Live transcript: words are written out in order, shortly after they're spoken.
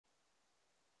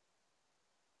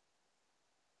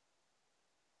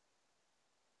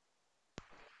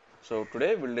So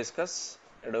today we'll discuss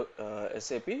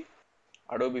SAP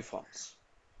Adobe Forms.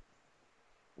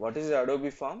 What is Adobe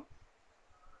Form?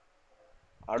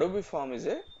 Adobe Form is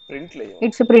a print layout,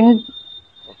 It's a print.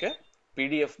 okay?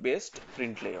 PDF based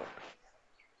print layout,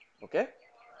 okay?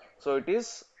 So it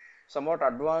is somewhat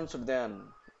advanced than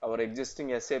our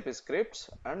existing SAP scripts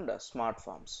and smart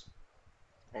forms,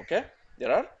 okay?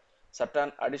 There are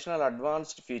certain additional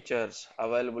advanced features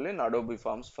available in Adobe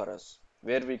Forms for us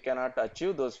where we cannot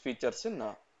achieve those features in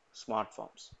smart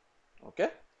forms, okay?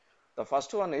 The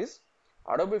first one is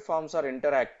Adobe Forms are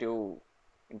interactive.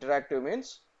 Interactive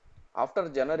means after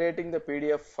generating the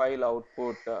PDF file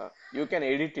output, you can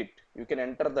edit it, you can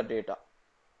enter the data.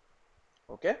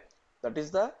 Okay, that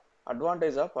is the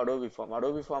advantage of Adobe Form.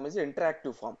 Adobe Form is an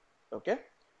interactive form. Okay,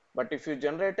 but if you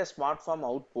generate a smart form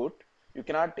output, you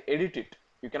cannot edit it,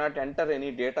 you cannot enter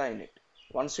any data in it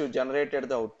once you generated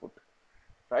the output,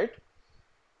 right?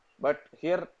 But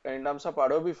here in terms of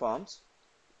Adobe Forms,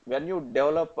 when you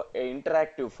develop an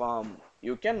interactive form,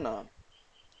 you can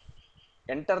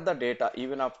enter the data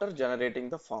even after generating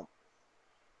the form.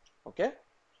 Okay,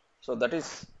 so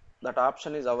that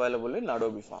option is available in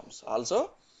Adobe Forms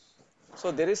also.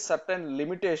 So there is certain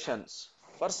limitations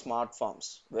for smart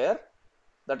forms where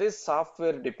that is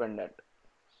software dependent,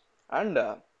 and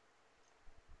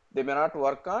they may not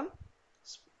work on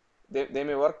they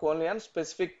may work only on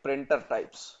specific printer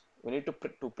types. We need to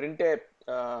print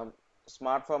a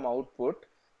smart form output.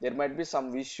 There might be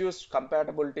some issues,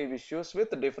 compatibility issues with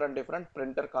different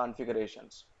printer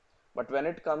configurations. But when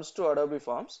it comes to Adobe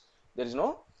Forms, there is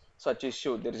no such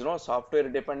issue. There is no software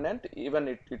dependent.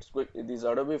 Even these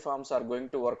Adobe Forms are going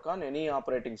to work on any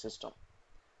operating system.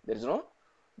 There is no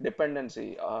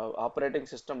dependency, operating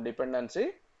system dependency,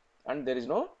 and there is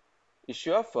no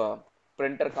issue of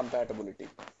printer compatibility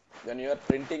when you are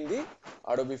printing the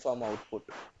Adobe Form output.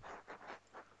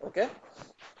 Okay,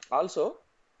 also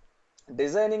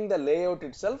designing the layout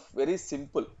itself very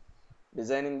simple.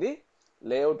 Designing the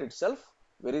layout itself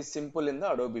very simple in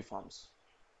the Adobe Forms.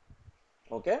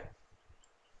 Okay,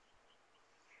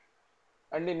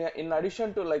 and in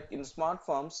addition to, like in smart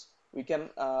forms, we can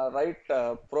write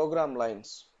program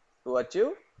lines to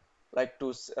achieve, like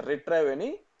to retrieve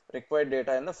any required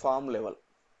data in the form level.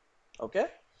 Okay,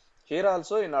 here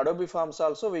also in Adobe Forms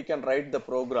also we can write the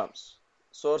programs,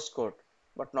 source code,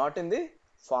 but not in the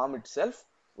form itself.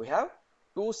 We have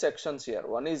two sections here.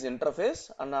 One is interface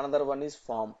and another one is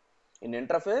form. In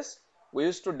interface, we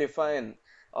used to define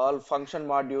all function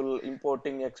module,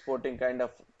 importing, exporting kind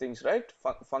of things, right?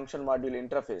 Function module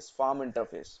interface, form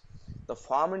interface. The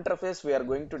form interface we are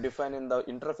going to define in the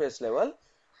interface level,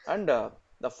 and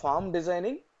the form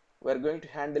designing we are going to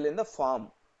handle in the form.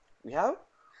 We have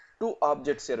two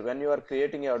objects here. When you are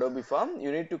creating a Adobe form,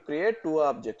 you need to create two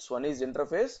objects. One is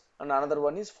interface and another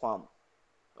one is form.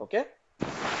 Okay,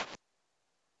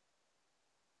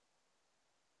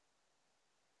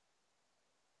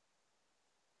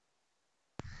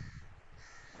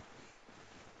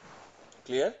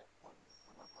 clear?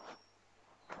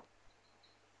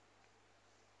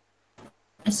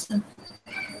 Yes, sir.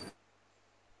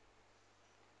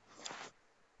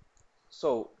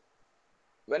 So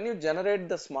when you generate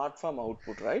the smart form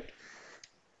output, right,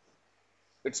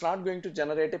 it's not going to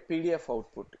generate a PDF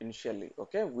output initially.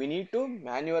 Okay, we need to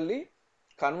manually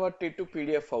convert it to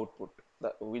PDF output.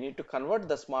 We need to convert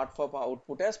the smart form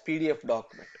output as PDF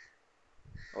document.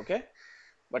 Okay,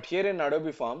 but here in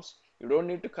Adobe Forms, you don't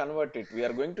need to convert it. We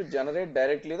are going to generate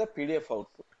directly the PDF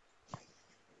output.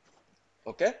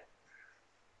 Okay,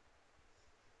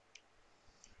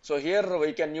 so here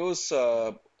we can use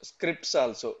scripts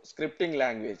also, scripting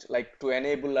language, like to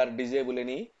enable or disable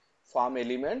any form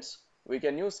elements. We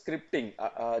can use scripting,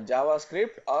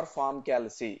 JavaScript or form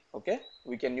calc. Okay,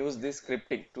 we can use this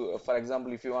scripting to, for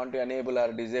example, if you want to enable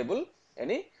or disable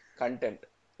any content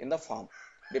in the form,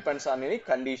 depends on any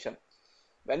condition.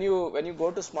 When you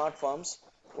go to smart forms,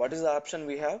 what is the option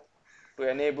we have to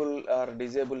enable or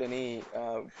disable any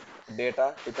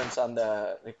data? Depends on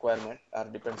the requirement or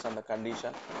depends on the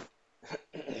condition.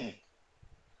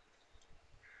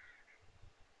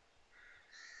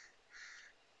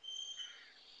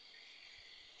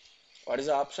 What is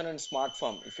the option in smart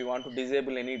form if you want to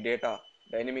disable any data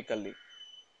dynamically,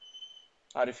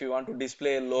 or if you want to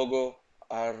display a logo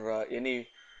or any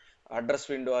address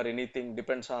window or anything,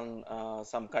 depends on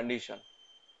some condition.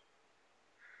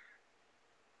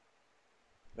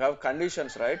 We have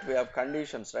conditions, right? We have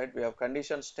conditions, right? We have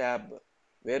conditions tab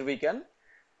where we can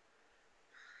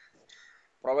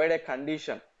provide a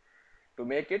condition to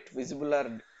make it visible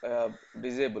or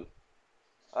disable,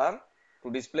 or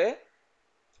to display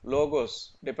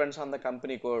logos, depends on the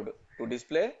company code, to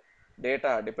display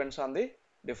data depends on the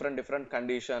different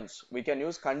conditions. We can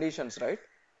use conditions, right?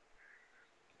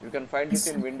 You can find Yes,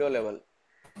 it in sir. window level.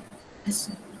 Yes,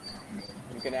 sir.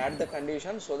 You can add the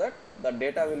condition so that the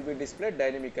data will be displayed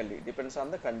dynamically, depends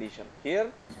on the condition.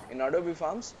 Here in Adobe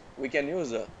Forms, we can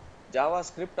use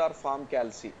JavaScript or form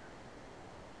calc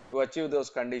to achieve those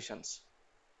conditions.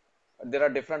 There are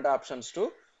different options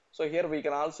too. So here we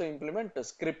can also implement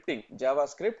scripting,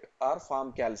 JavaScript or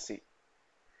form calc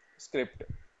script.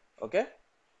 Okay.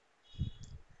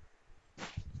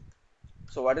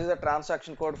 So what is the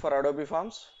transaction code for Adobe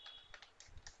Forms?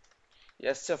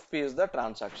 SFP is the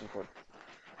transaction code.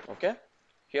 Okay.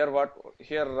 Here what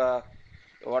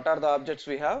are the objects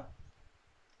we have?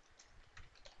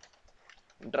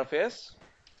 Interface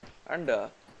and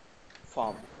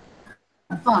form.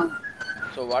 Farm.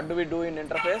 So what do we do in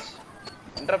interface?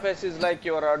 Interface is like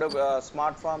your Adobe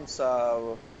Smart Forms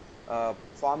form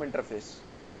interface,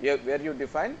 where you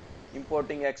define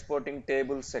importing, exporting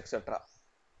tables, etc.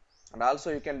 And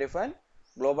also you can define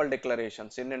global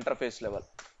declarations in interface level.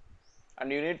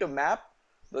 And you need to map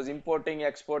those importing,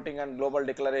 exporting, and global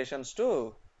declarations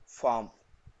to form.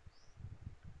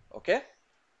 Okay.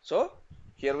 So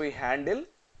here we handle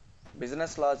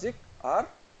business logic or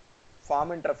form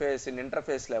interface in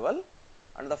interface level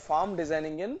and the form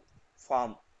designing in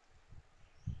form.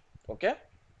 Okay,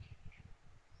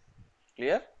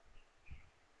 clear?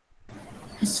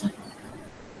 Yes, sir.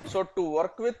 So to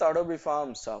work with Adobe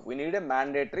Forms, we need a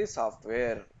mandatory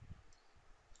software.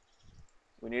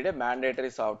 We need a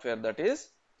mandatory software, that is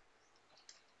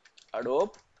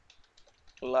Adobe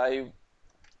Live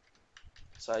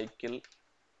Cycle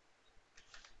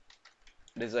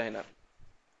Designer.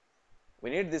 We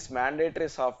need this mandatory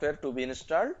software to be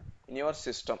installed in your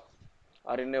system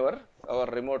or in our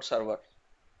remote server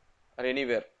or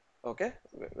anywhere. Okay,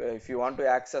 if you want to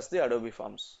access the Adobe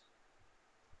Forms,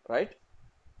 right?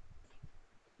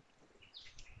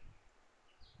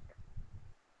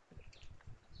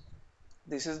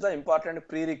 This is the important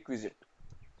prerequisite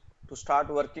to start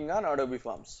working on Adobe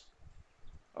Forms.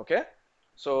 Okay,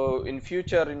 so in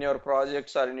future in your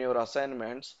projects or in your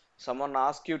assignments, someone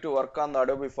asks you to work on the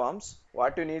Adobe Forms,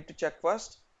 what you need to check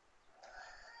first?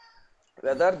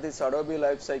 Whether this Adobe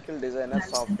Lifecycle Designer Yes,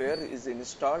 sir. software is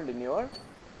installed in your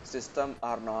system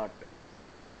or not.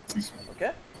 Yes, sir.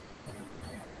 Okay,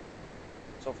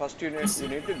 so first Yes, you sir.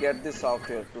 need to get this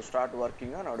software to start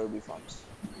working on Adobe Forms.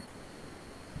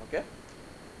 Okay,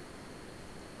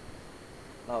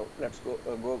 now let's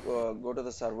go to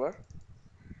the server.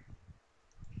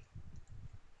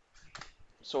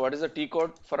 So what is the T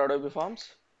code for Adobe Forms?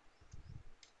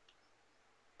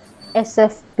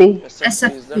 SFP.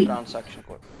 SFP is the SFP. transaction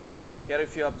code. Here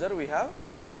if you observe, we have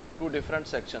two different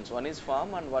sections. One is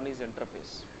form and one is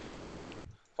interface.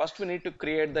 First we need to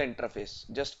create the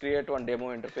interface. Just create one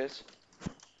demo interface.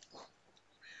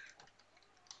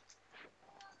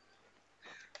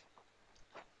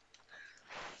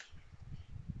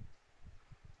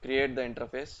 Create the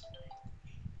interface.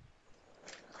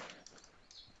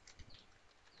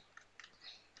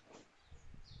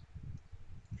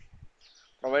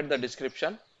 Provide the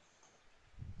description.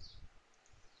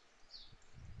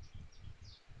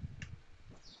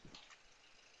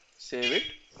 Save it.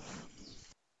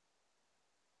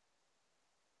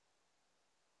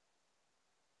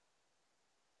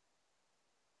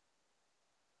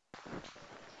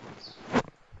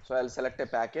 So I'll select a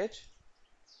package.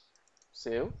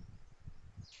 Save.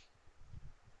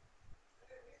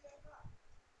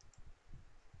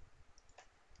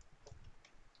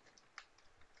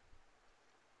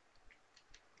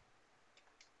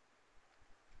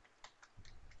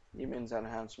 E means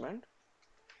enhancement.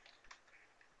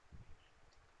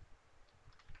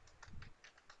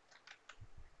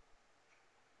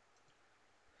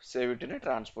 Save it in a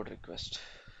transport request.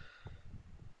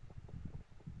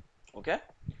 Okay.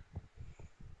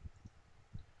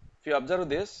 If you observe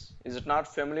this, is it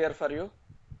not familiar for you?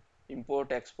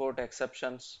 Import, export,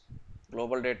 exceptions,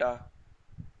 global data.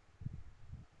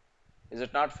 Is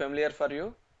it not familiar for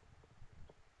you?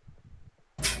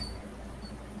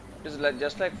 It is like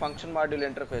just like function module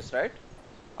interface, right?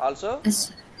 Also, Yes,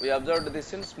 sir. we observed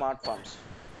this in smart forms,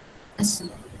 Yes, sir.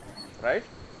 right?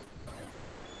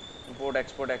 Import,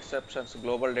 export, exceptions,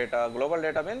 global data. Global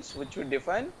data means which we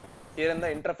define here in the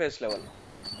interface level.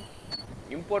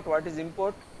 Import, what is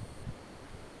import?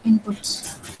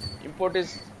 Inputs. Import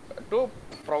is to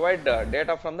provide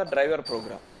data from the driver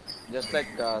program, just like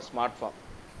smart form,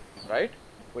 right?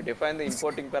 We define the Yes, sir.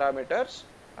 importing parameters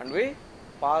and we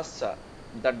pass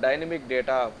the dynamic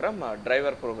data from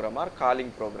driver program or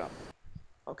calling program.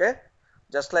 Okay,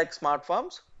 just like smart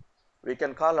forms, we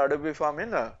can call Adobe form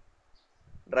in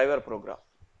driver program.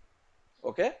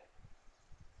 Okay,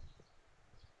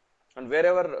 and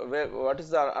what is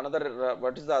the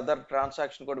other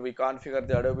transaction code we configure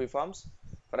the Adobe forms?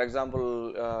 For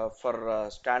example, for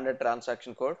standard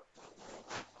transaction code,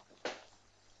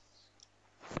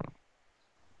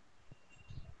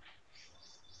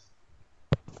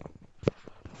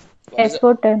 what is it?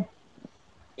 SO10.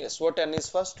 SO10 is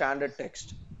for standard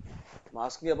text. I'm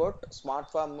asking about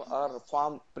smart form or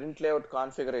form print layout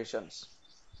configurations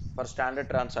for standard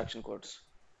transaction codes.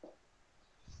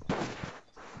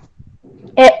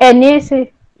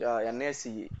 NAC. Yeah,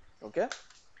 NACE. Okay,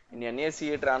 in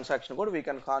NACE transaction code we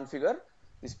can configure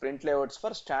these print layouts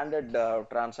for standard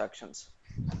transactions.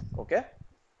 Okay,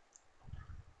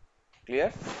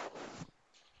 clear?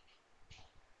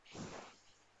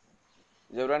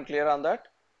 Is everyone clear on that?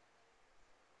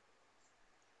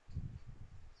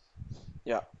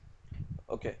 Yeah.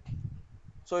 Okay.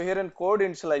 So here in code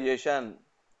initialization,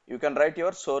 you can write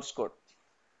your source code.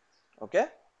 Okay,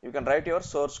 you can write your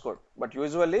source code, but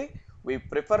usually we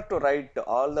prefer to write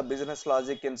all the business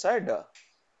logic inside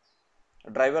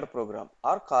driver program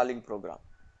or calling program.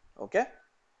 Okay,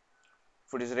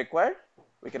 if it is required,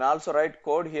 we can also write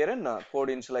code here in code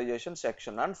initialization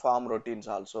section and form routines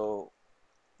also.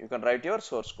 You can write your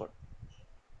source code.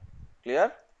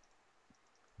 Clear?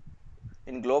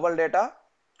 In global data,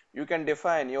 you can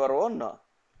define your own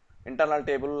internal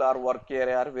table or work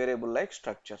area or variable like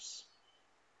structures,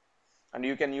 and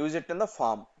you can use it in the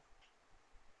form.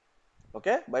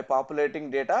 Okay, by populating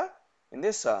data in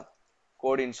this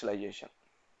code initialization.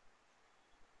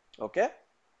 Okay,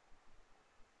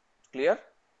 clear?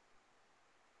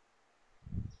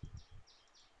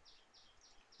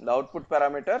 The output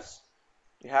parameters,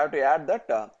 you have to add that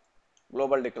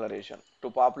global declaration to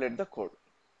populate the code.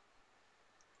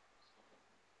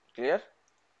 Clear?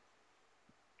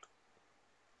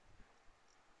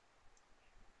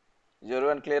 Is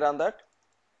everyone clear on that?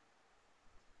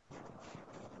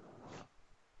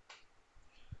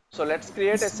 So let's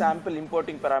create a Yes, sir. sample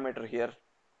importing parameter here.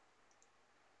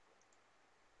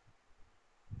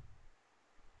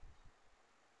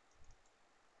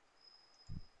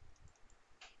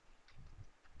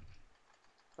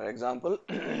 For example,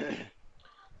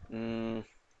 im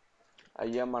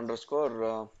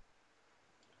underscore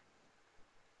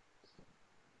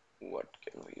what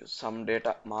can we use? Some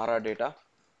data, Mara data,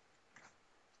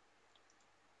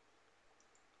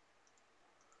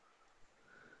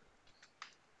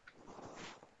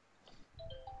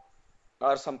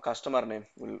 or some customer name.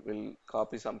 We'll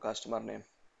copy some customer name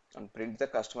and print the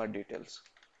customer details.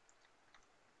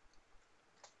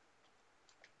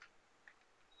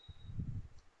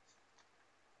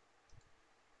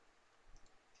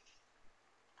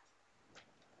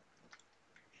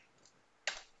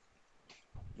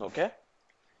 Okay.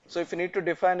 So if you need to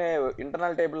define a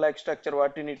internal table like structure,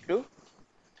 what you need to do?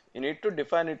 You need to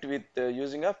define it with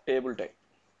using a table type.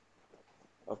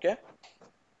 Okay.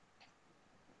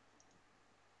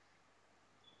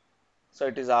 So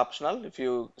it is optional. If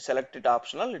you select it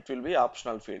optional, it will be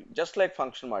optional field, just like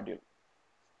function module.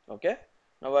 Okay.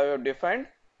 Now I have defined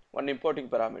one importing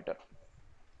parameter.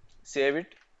 Save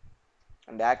it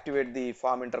and activate the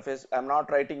form interface. I am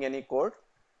not writing any code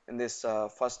in this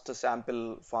first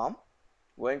sample form.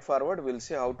 Going forward, we'll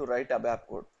see how to write ABAP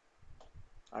code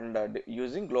and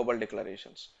using global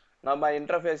declarations. Now my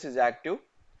interface is active.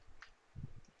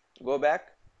 Go back,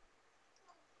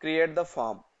 create the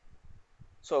form.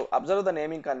 So observe the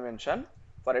naming convention.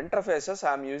 For interfaces,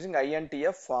 I am using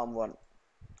INTF form1.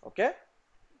 Okay.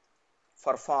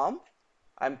 For form,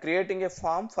 I am creating a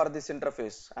form for this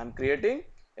interface. I am creating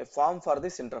a form for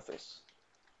this interface.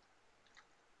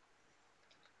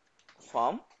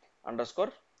 Form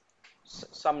underscore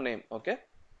some name. Okay.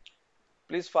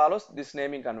 Please follow this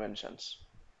naming conventions.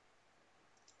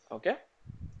 Okay.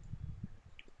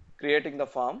 Creating the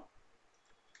form.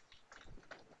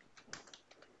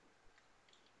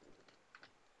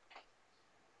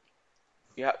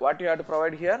 What you have to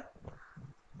provide here?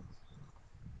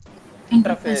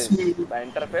 Interface Interface. name.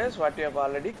 The interface what you have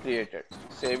already created.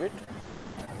 Save it.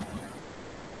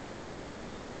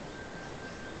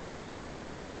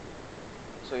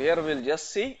 So here we'll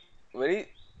just see very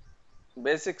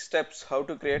basic steps how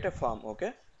to create a form.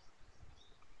 Okay,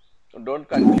 don't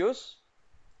confuse,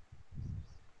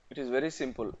 it is very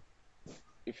simple.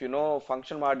 If you know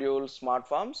function module, smart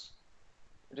forms,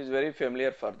 it is very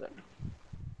familiar for that.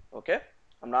 Okay,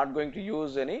 I'm not going to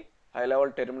use any high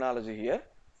level terminology here.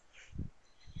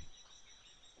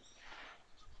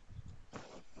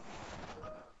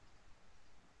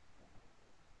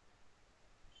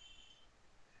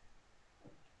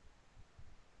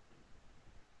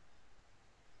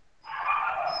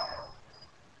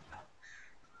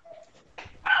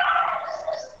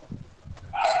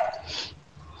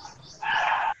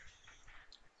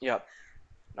 Yeah.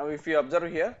 Now if you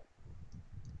observe here,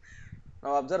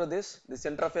 now observe this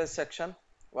interface section,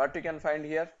 what you can find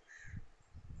here.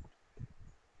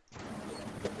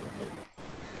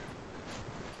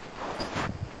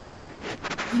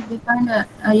 We defined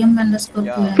IM underscore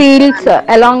Yeah, Fields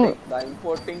along. the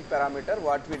importing parameter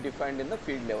what we defined in the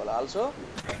field level. Also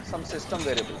some system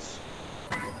variables.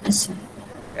 Yes, sir.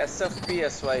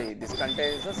 SFPSY, this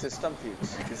contains the system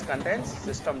fields. This contains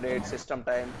system date, system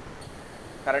time,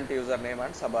 current username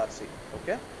and sub RC.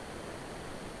 Okay.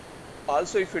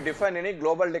 Also, if you define any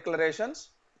global declarations,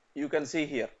 you can see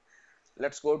here.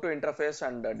 Let's go to interface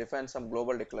and define some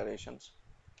global declarations.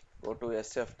 Go to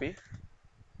SFP,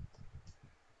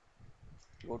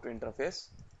 go to interface,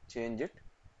 change it,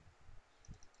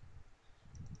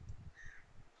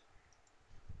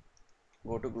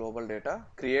 go to global data,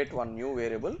 create one new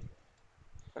variable.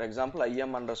 For example,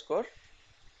 IM underscore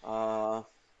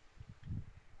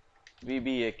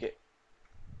VBAK,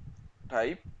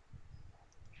 type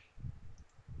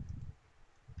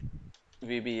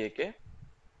VBAK.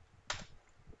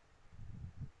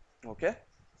 Okay.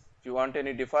 If you want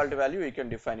any default value, you can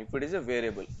define if it is a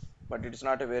variable, but it is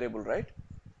not a variable, right?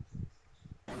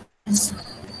 Yes, sir.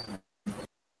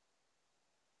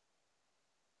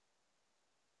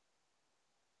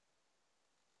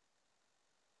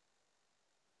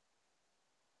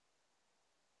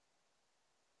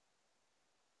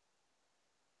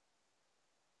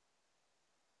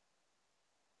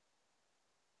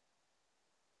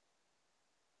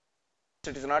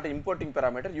 It is not importing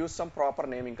parameter, use some proper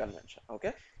naming convention.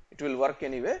 Okay, it will work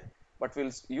anyway, but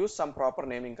we'll use some proper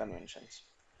naming conventions.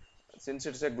 Since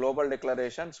it's a global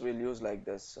declarations, we'll use like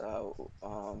this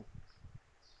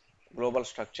global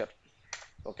structure.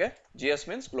 Okay, GS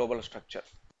means global structure.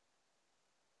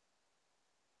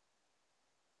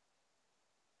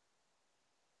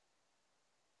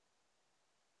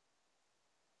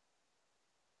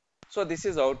 So this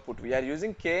is output. We are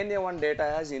using KNA1 data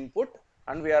as input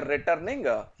and we are returning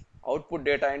output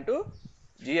data into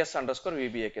GS underscore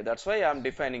VBAK. That's why I am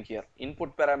defining here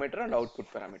input parameter and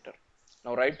output parameter.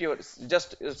 Now write your,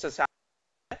 just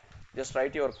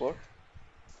write your code.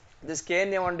 This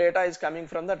KNA1 data is coming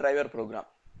from the driver program.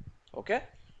 Okay,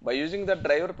 by using the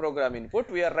driver program input,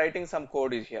 we are writing some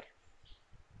code is here.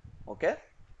 Okay,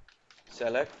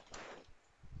 select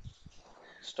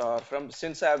star from,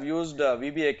 since I have used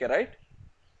VBAK, right?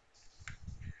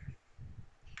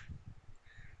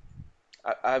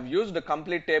 I have used the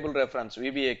complete table reference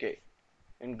VBAK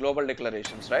in global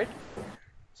declarations, right?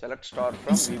 Select star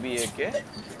from Yes, sir. VBAK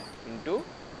into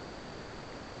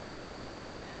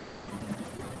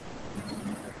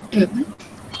Table.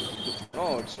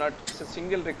 no, it's not, it's a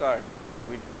single record.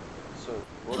 So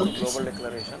go to Okay, global sir.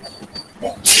 declarations.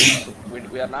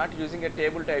 We are not using a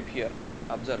table type here.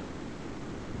 Observe,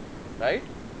 right?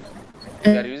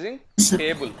 We are using Yes, sir.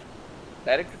 table,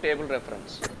 direct table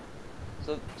reference.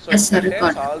 So Yes, it sir. contains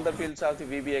Record. all the fields of the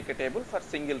VBAK table for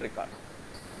single record.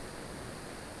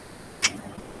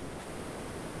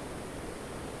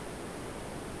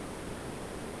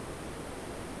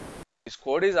 This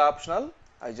code is optional.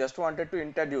 I just wanted to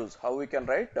introduce how we can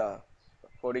write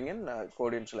coding in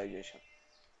code initialization.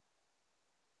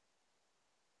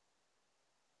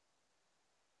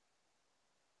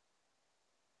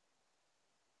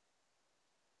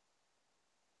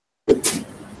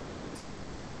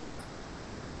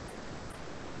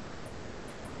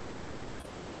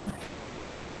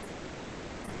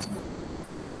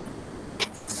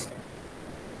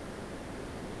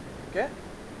 Okay,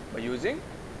 by using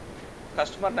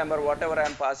customer number, whatever I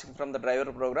am passing from the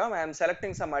driver program, I am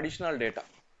selecting some additional data.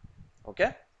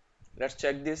 Okay, let's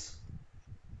check this.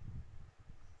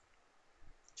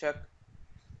 Check.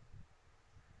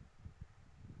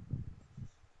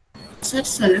 Sir,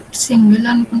 select single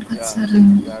అనుకుంటా Yeah, sir.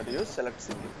 you have to use select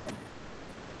single.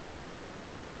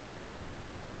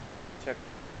 Check.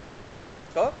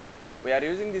 So we are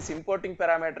using this importing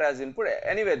parameter as input.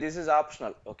 Anyway, this is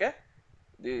optional. Okay,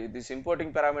 this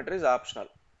importing parameter is optional.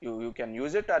 You can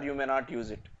use it or you may not use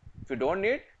it. If you don't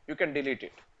need, you can delete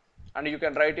it and you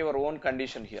can write your own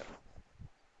condition here.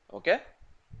 Okay,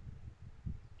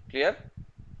 clear?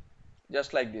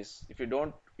 Just like this. If you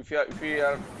don't, if you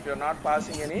are not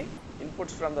passing any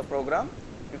inputs from the program,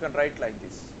 you can write like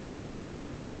this,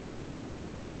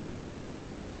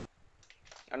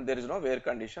 and there is no where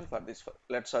condition for this.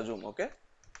 Let's assume. Okay,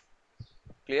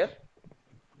 clear?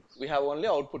 We have only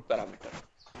output parameter,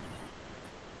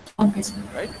 okay sir.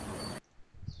 right?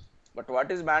 But what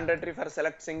is mandatory for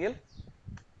select single?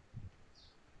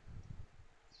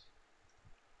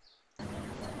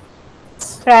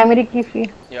 Primary key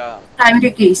field. Yeah,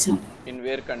 primary key sir. in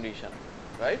where condition,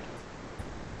 right?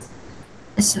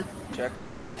 Yes, sir. Check.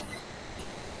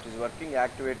 It is working.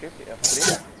 Activate it.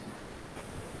 F3.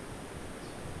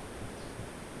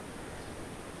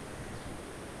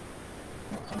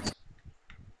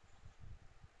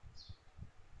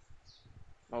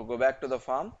 Now go back to the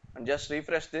form and just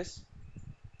refresh this.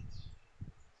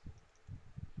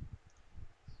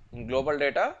 In global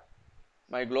data,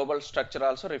 my global structure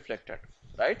also reflected,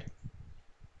 right?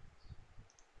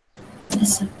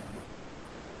 Yes, sir.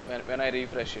 When I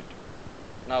refresh it.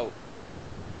 Now,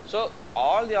 so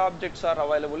all the objects are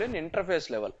available in interface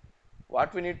level.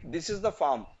 What we need, this is the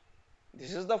form.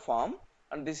 This is the form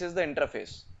and this is the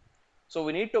interface. So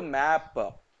we need to map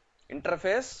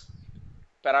interface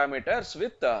parameters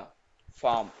with the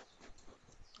form.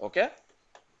 Okay.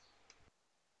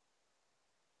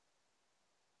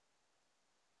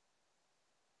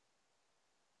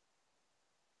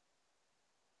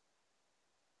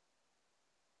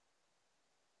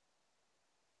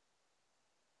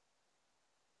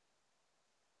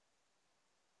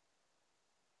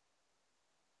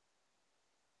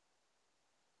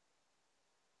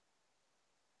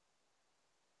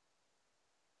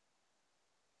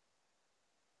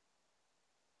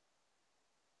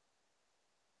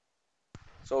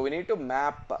 So we need to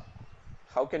map.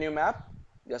 How can you map?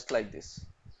 Just like this.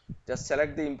 Just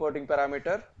select the importing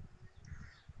parameter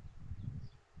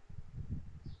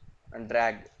and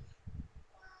drag,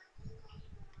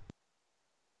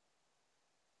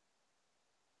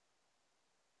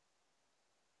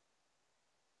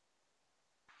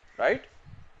 right?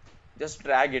 Just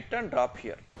drag it and drop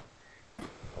here.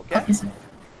 Okay. Okay, sir.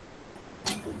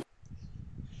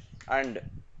 And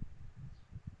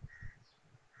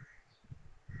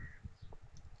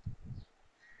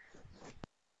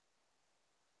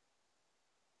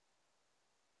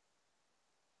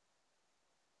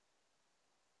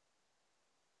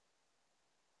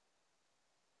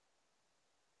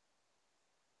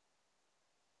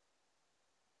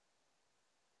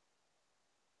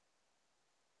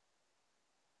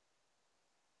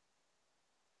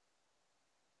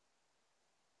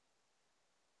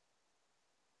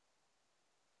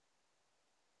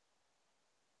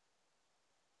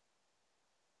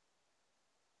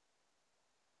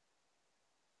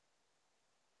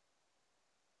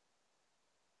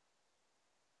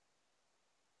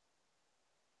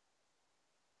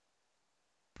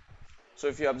so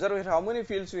if you observe here, how many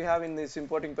fields we have in this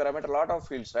importing parameter? A lot of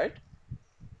fields, right?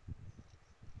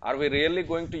 Are we really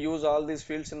going to use all these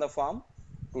fields in the form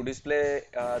to display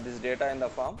this data in the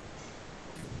form?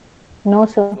 No,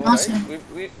 sir. No, No, right? sir.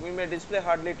 We may display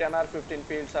hardly 10 or 15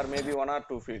 fields or maybe 1 or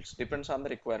 2 fields, depends on the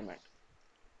requirement.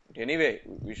 But anyway,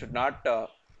 we should not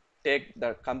take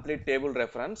the complete table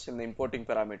reference in the importing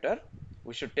parameter.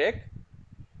 We should take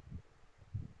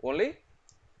only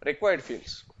required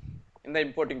fields in the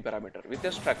importing parameter with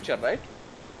a structure, right?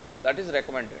 That is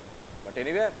recommended. But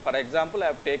anyway, for example, I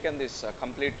have taken this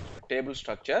complete table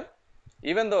structure.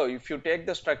 Even though if you take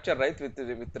the structure, right, with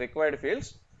required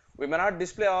fields, we may not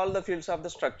display all the fields of the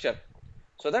structure,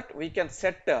 so that we can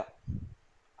set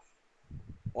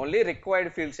only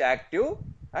required fields active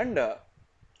and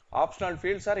optional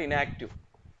fields are inactive.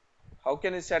 How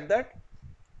can you set that?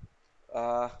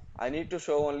 I need to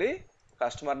show only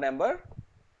customer number,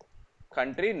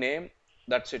 country name,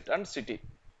 that's it, and city,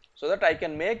 so that I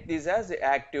can make these as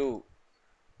active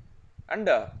and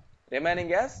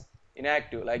remaining as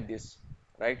inactive, like this.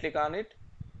 Right click on it,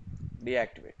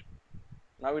 deactivate.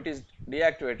 Now it is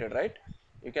deactivated, right?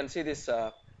 You can see this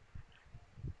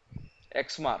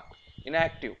X mark,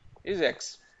 inactive is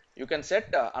X. You can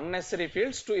set unnecessary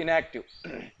fields to inactive.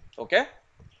 Okay,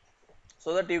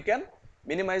 so that you can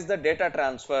minimize the data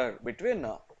transfer between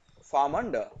form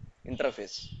and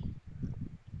interface,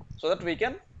 so that we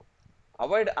can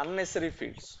avoid unnecessary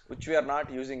fields which we are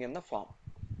not using in the form,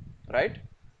 right?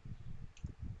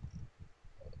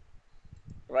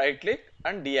 Right click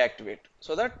and deactivate,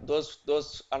 so that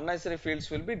those unnecessary fields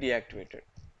will be deactivated.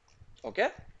 Okay,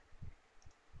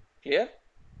 clear?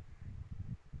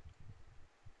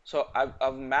 So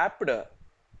I've mapped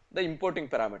the importing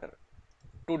parameter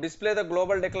to display the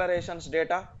global declarations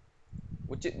data,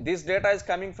 which this data is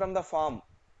coming from the form,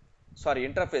 sorry,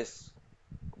 interface.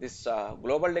 This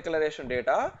global declaration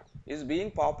data is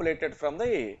being populated from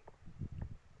the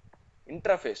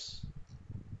interface,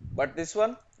 but this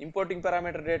one importing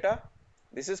parameter data,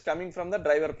 this is coming from the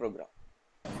driver program.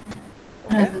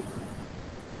 Okay, Right.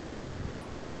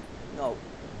 now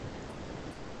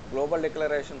global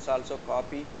declarations also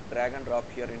copy, drag and drop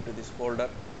here into this folder,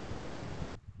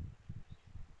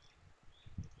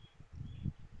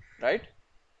 right?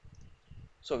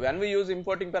 So when we use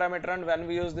importing parameter and when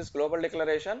we use this global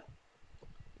declaration,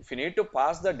 if you need to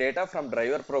pass the data from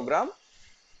driver program,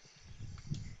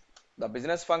 the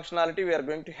business functionality we are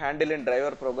going to handle in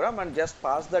driver program and just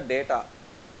pass the data.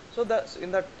 So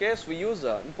in that case we use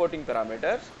importing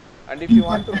parameters, and if you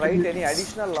want Import to write any parameters.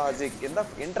 additional logic in the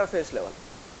interface level,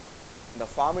 in the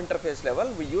form interface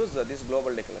level, we use these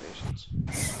global declarations.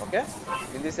 Okay,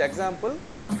 in this example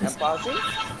Okay, I am sir. passing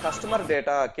customer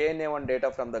data, KNA1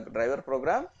 data from the driver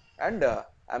program, and I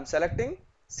am selecting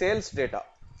sales data,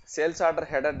 sales order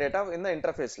header data in the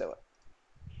interface level.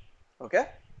 Okay,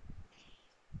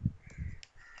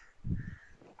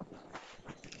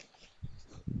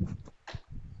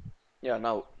 yeah,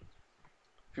 now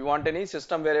if you want any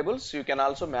system variables, you can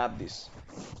also map these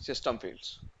system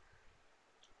fields.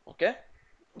 Okay,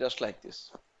 just like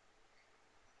this.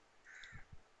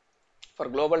 For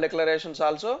global declarations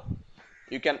also,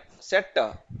 you can set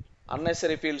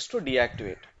unnecessary fields to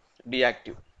deactive.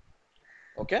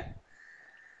 Okay,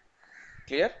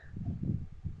 clear?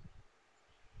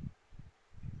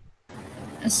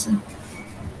 Yes, sir.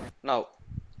 Now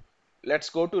let's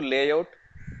go to layout.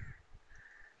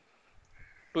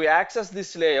 To access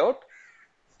this layout,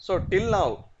 so till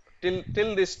now,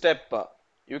 till this step,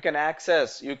 you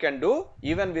can do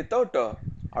even without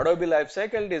Adobe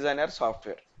Lifecycle Designer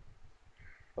software.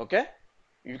 Okay,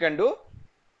 you can do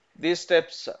these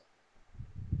steps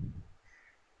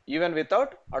even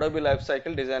without Adobe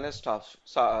Lifecycle Designer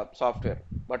software.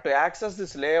 But to access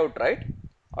this layout, right,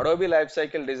 Adobe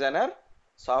Lifecycle Designer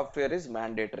software is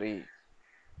mandatory.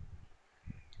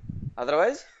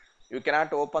 Otherwise, you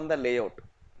cannot open the layout.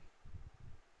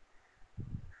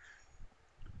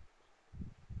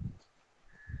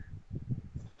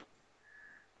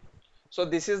 So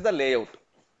this is the layout.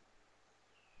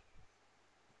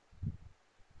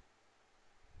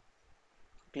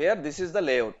 Clear? This is the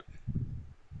layout.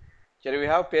 Here we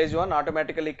have page 1,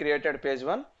 automatically created page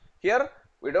 1. Here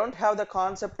we don't have the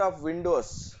concept of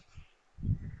windows.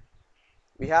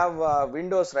 We have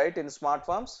windows, right, in smart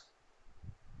forms.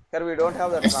 Here we don't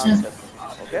have that Yes, sir. concept.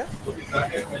 Okay.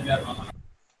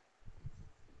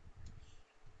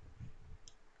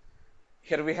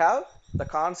 Here we have the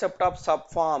concept of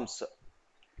subforms.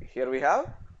 Here we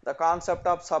have the concept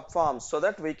of subforms, so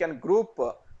that we can group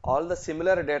all the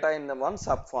similar data in the one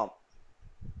subform.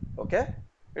 Okay,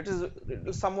 it is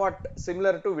somewhat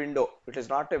similar to window. It is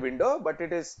not a window, but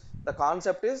it is, the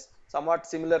concept is somewhat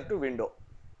similar to window.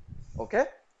 Okay,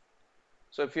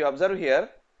 so if you observe here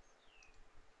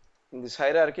in this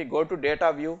hierarchy, go to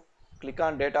data view, click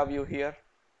on data view here.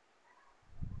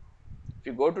 If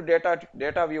you go to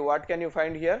data view, what can you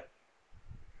find here?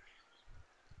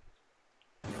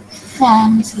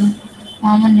 Form, sir.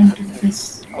 Form and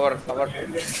interface. Our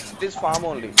it is form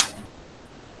only.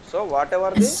 So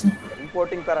whatever Yes, the sir.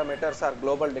 importing parameters are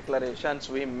global declarations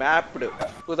we mapped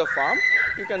to the form,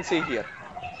 you can see here,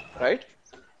 right?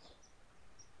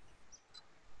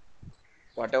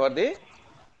 Whatever the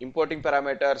importing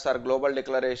parameters are global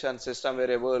declaration system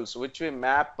variables which we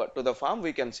map to the form,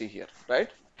 we can see here, right?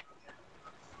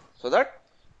 So that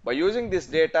by using this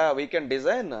data we can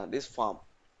design this form.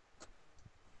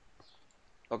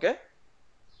 Okay,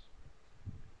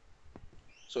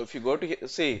 so if you go to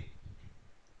see,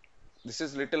 this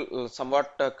is little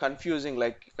somewhat confusing,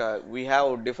 like we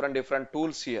have different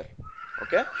tools here.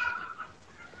 Okay,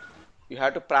 you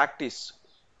have to practice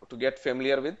to get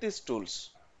familiar with these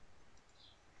tools.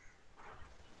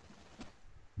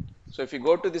 So if you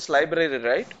go to this library,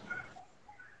 right,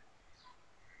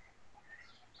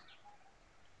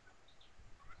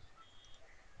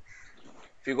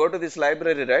 if you go to this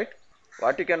library, right,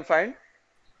 what you can find,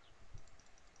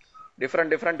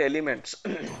 different elements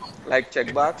like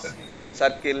checkbox,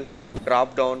 circle,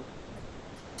 drop down.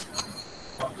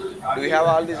 Do you have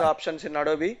all these options in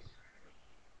Adobe?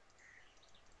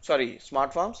 Sorry,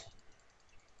 smart forms?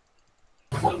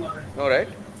 No, right?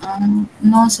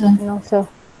 No, sir. No, sir.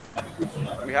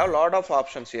 We have a lot of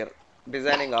options here,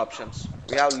 designing options.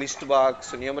 We have list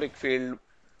box, numeric field,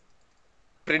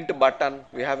 print button,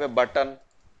 we have a button,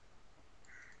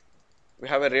 we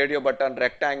have a radio button,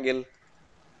 rectangle,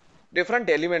 different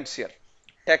elements here,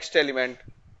 text element,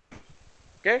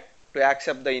 okay, to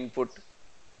accept the input.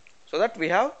 So that we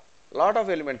have a lot of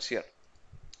elements here.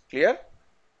 Clear?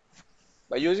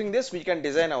 By using this, we can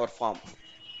design our form.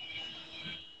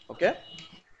 Okay,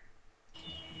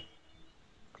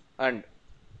 and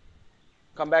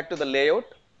come back to the layout.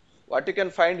 What you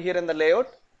can find here in the layout,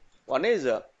 one is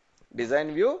a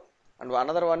design view and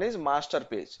another one is master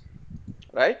page,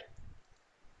 right?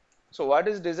 So what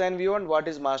is design view and what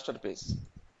is master page?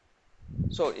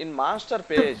 So in master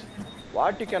page,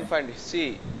 what you can find,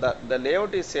 see the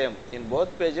layout is same in both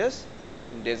pages,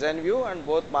 in design view and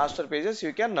both master pages.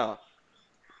 You can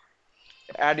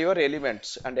add your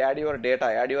elements and add your data,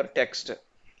 add your text.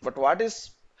 But what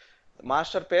is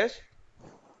master page?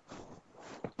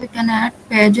 We can add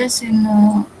pages in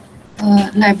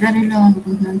లైబ్రరీలో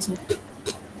అనుకుంటున్నాను sir.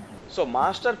 So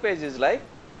master page is like,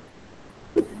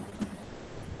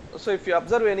 so if you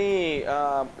observe any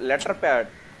letter pad,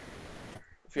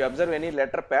 if you observe any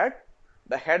letter pad,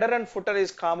 the header and footer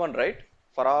is common, right,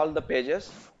 for all the pages.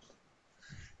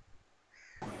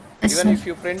 Yes Even sir. if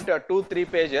you print 2-3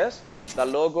 pages, the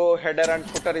logo, header and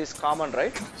footer is common,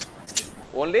 right?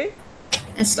 Only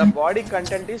yes the sir. body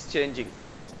content is changing,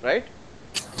 right?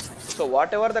 So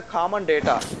whatever the common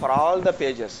data for all the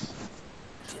pages,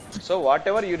 so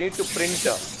whatever you need to print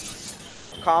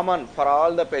common for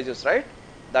all the pages, right,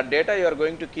 that data you are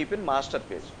going to keep in master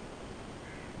page.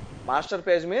 Master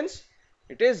page means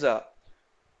it is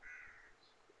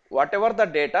whatever the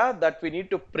data that we need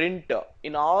to print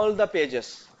in all the pages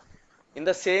in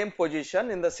the same position,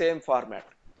 in the same format,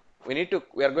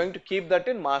 we are going to keep that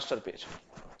in master page.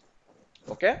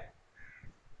 Okay,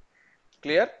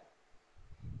 clear?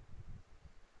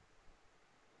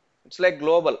 It's like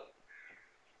global.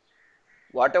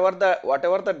 Whatever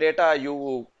the data you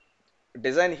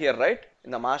design here, right, in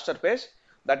the master page,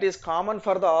 that is common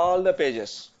for all the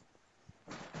pages.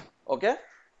 Okay,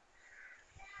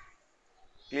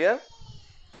 clear?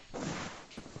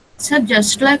 Sir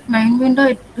just like main window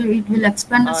it will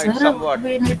expand It's sir. somewhat,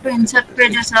 We need to insert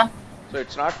pages it's sir. so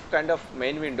it's not kind of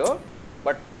main window,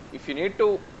 but if you need to,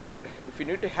 if you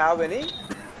need to have any,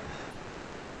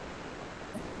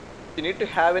 you need to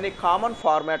have any common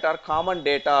format or common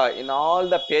data in all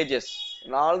the pages,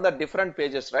 in all the different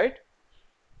pages, right,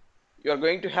 you are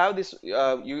going to have this,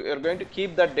 you are going to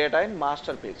keep that data in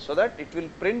master page so that it will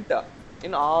print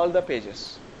in all the pages.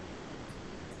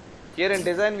 Here in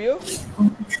design view,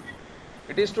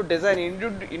 it is to design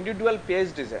individual page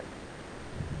design.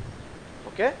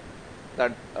 Okay,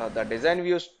 that the design we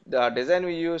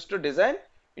use to design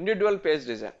individual page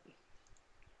design.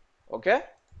 Okay,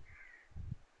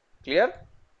 clear?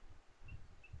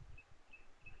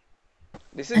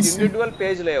 This is Yes, sir. individual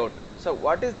page layout. So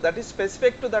what is that is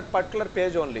specific to that particular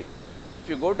page only. If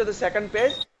you go to the second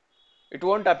page, it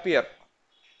won't appear.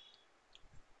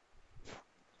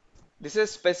 This is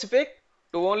specific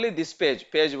to only this page,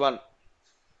 page 1.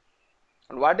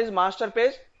 And what is master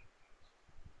page?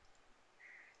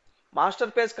 Master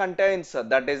page contains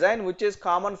the design which is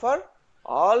common for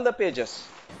all the pages.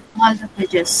 All the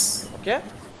pages. Okay,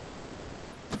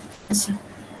 Yes, sir.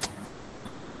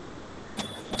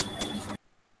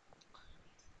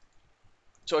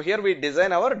 so here we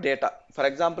design our data. For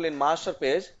example, in master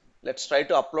page, let's try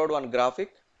to upload one graphic,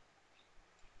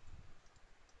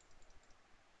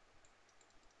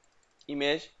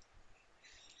 image,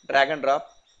 drag and drop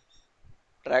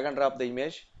the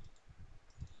image,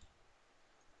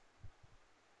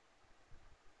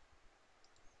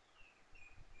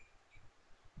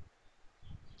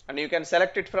 and you can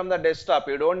select it from the desktop.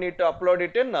 You don't need to upload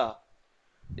it in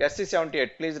SC78.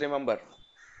 Please remember,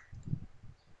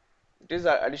 it is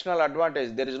an additional advantage.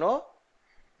 There is no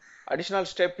additional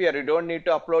step here. You don't need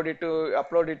to upload it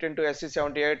into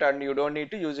SC78, and you don't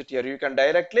need to use it here. You can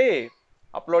directly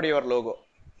upload your logo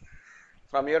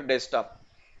from your desktop,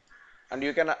 and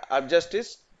you can adjust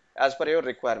this as per your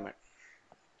requirement.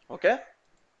 Okay,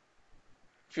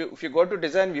 if you go to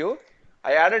design view,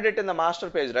 I added it in the master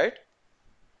page, right?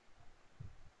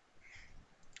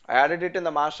 I added it in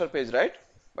the master page, right?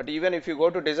 But even if you go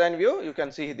to design view, you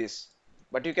can see this,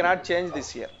 but you cannot change this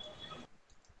here.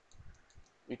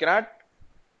 You cannot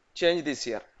change this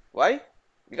here. Why?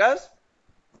 Because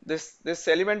this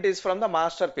element is from the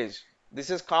master page. This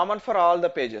is common for all the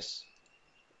pages.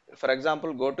 For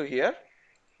example, go to here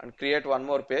and create one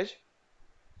more page.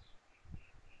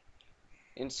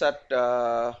 Insert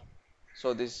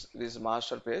so this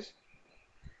master page.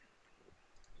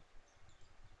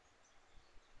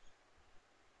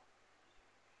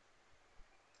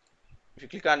 If you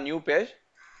click on new page,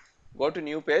 go to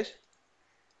new page,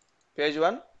 page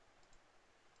 1,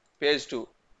 page 2.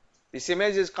 This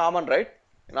image is common, right,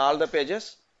 in all the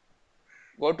pages.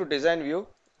 Go to design view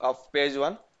of page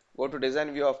 1, go to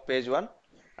design view of page 1,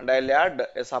 and I'll add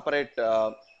a separate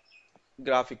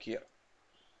graphic here.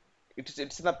 It's in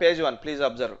the page 1. Please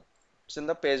observe, it's in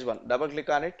the page 1. Double click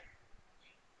on it,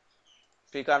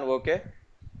 click on OK.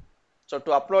 So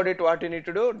to upload it, what you need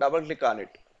to do, double click on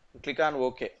it, click on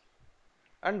OK.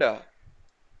 And do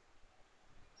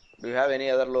you have any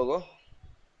other logo?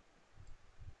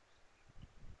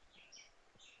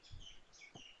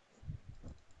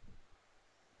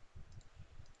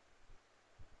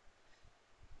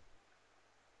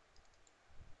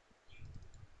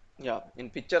 Yeah, in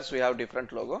pictures we have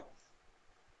different logo.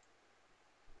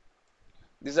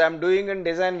 This I am doing in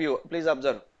design view. Please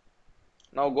observe.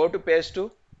 Now go to page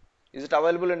 2. Is it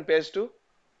available in page 2?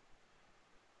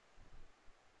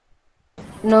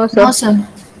 No, No, sir. sir.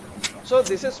 So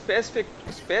this is space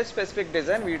specific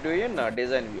design we do in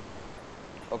design view.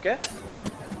 Okay,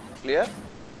 clear?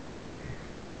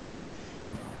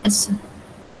 Yes, sir.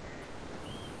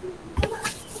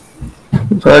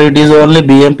 Sir, it is only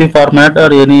BMP format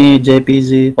or any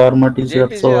JPG format is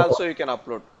JPG also. also you can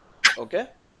upload. Okay,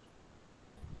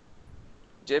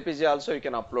 JPG also you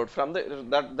can upload from the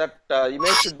that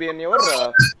image should be in your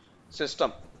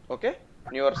system. Okay,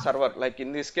 in your server. Like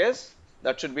in this case,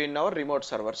 that should be in our remote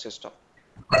server system.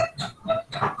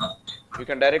 You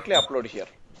can directly upload here.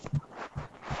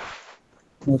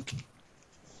 Okay.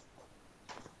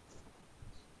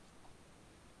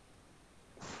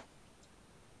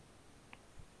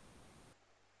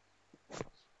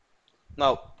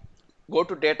 Now go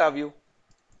to data view.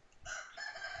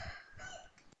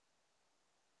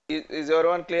 Is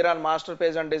everyone clear on master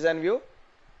page and design view?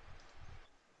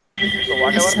 So Yes,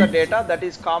 whatever the sir. data that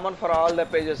is common for all the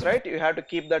pages, right? You have to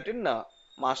keep that in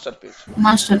master page.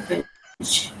 Master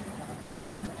page.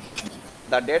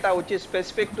 The data which is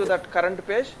specific to that current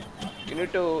page, you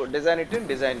need to design it in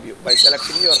design view by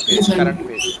selecting your page, Design. current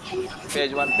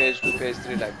page 1, page 2, page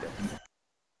 3, like that.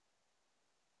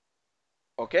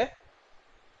 Okay.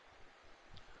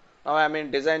 Now I am in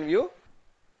design view.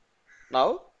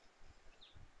 Now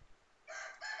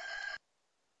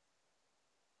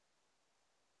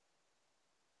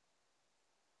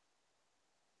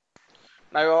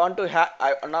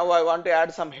now I want to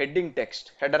add some heading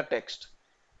text, header text.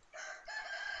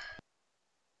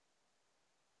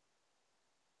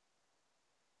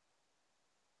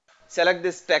 Select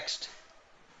this text,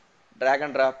 drag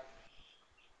and drop.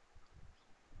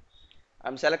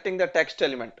 I'm selecting the text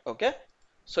element. Okay.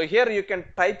 So here you can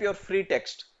type your free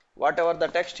text. Whatever the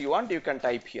text you want, you can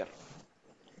type here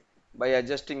by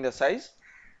adjusting the size.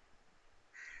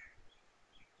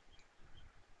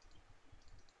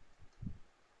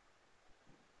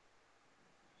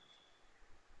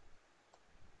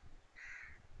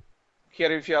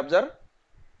 Here if you observe,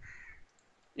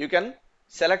 you can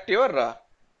select your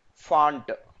font,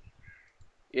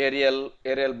 Arial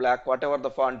black, whatever the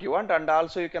font you want, and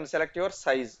also you can select your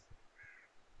size.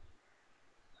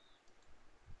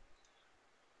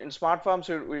 In smart forms,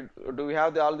 do we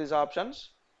have all these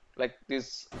options like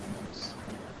this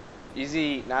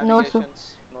easy No, sir.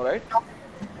 navigations? No, right?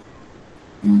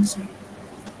 No, sir.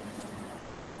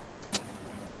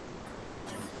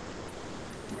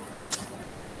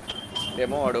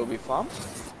 Demo Adobe form.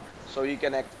 So you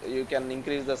can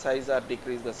increase the size or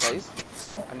decrease the size,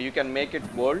 and you can make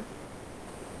it bold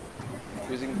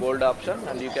using bold option,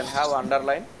 and you can have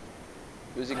underline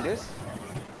using this,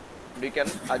 and you can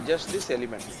adjust this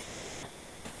element.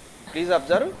 Please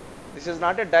observe, this is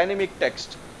not a dynamic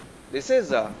text, this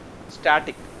is a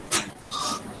static.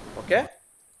 Okay.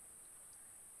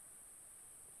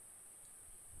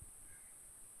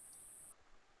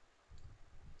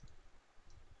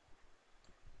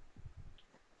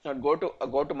 Now go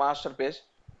to master page,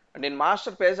 and in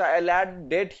master page I'll add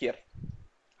date here.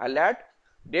 I'll add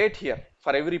date here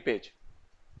for every page.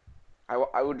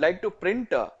 I would like to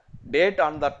print a date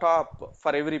on the top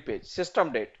for every page,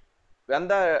 system date, when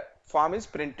the form is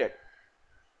printed.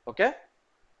 Okay.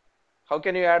 How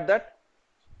can you add that?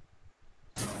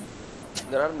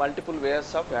 There are multiple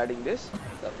ways of adding this.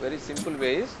 The very simple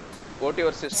way is go to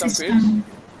your system fields, System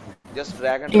just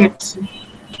drag and drop, dates.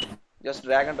 just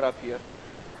drag and drop here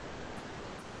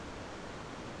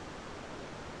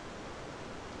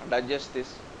and adjust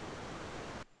this.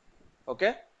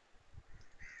 Okay.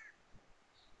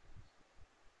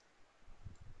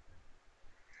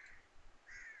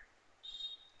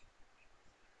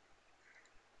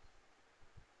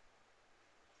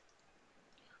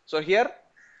 So here,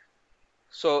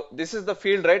 so this is the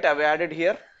field, right? I've added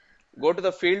here. Go to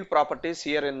the field properties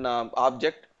here in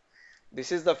object.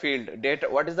 This is the field date.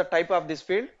 What is the type of this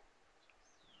field?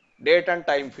 Date and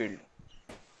time field,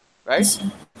 right? Yes,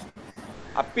 sir.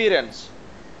 Appearance.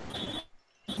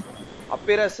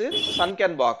 Appearance is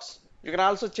sunken box. You can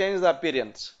also change the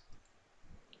appearance.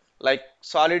 Like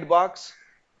solid box.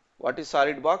 What is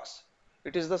solid box?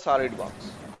 It is the solid box.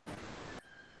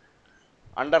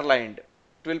 Underlined.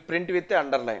 It will print with the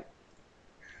underline.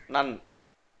 None.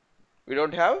 We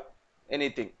don't have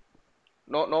anything.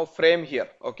 No frame here.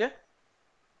 Okay.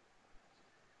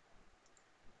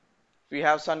 If we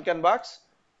have sunken box,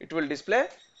 it will display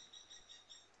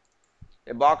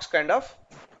a box kind of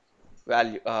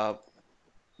value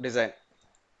design.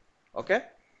 Okay.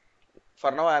 For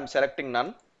now I am selecting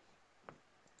none.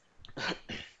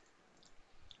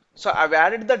 So I've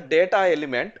added the data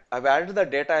element.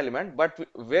 But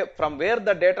from where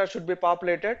the data should be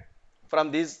populated?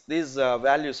 From these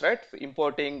values, right?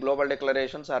 Importing global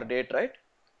declarations or date, right?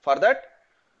 For that,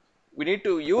 we need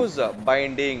to use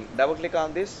binding. Double click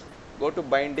on this. Go to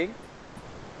binding.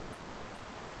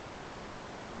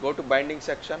 Go to binding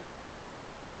section.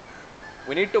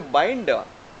 We need to bind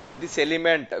this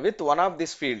element with one of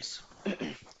these fields.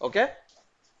 Okay?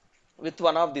 With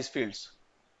one of these fields.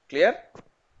 Clear?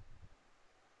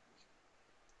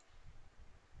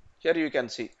 Here you can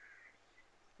see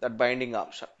that binding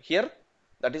option. Here,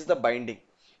 that is the binding.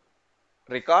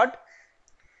 Record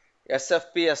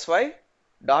sfpsy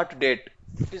dot date.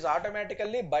 It is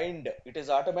automatically bind. It is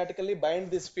automatically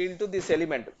bind this field to this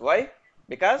element. Why?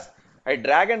 Because I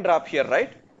drag and drop here,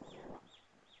 right?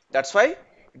 That's why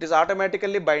it is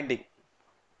automatically binding.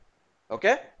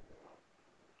 Okay?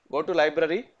 Go to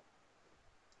library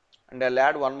and I'll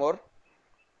add one more.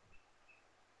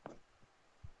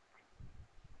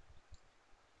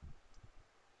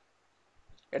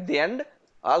 At the end,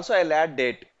 also I'll add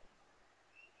date.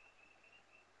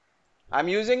 I'm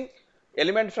using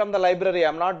element from the library.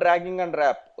 I'm not dragging and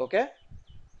drop. Okay?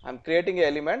 I'm creating an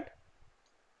element.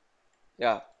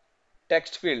 Yeah.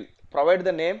 Text field. Provide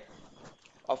the name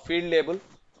of field label.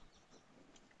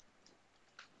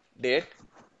 Date.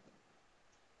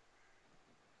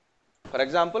 For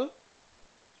example,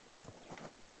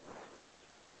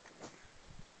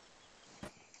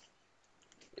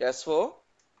 SO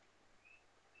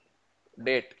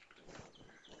date.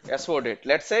 SO date.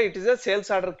 Let's say it is a sales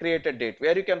order created date.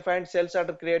 Where you can find sales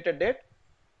order created date?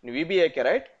 In VBAK,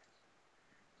 right?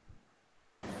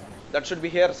 That should be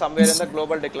here somewhere in the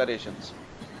global declarations.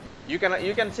 You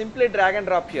can simply drag and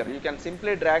drop here. You can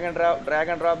simply drag and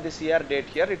drop this year date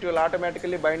here. It will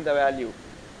automatically bind the value.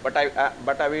 But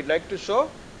I would like to show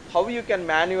how you can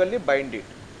manually bind it.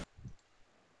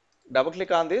 Double click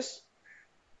on this.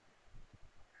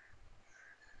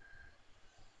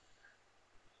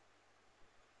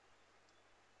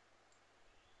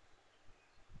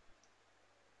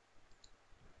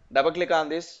 Double click on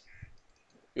this.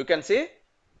 You can see.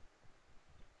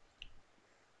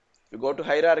 You go to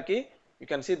hierarchy. You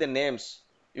can see the names.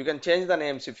 You can change the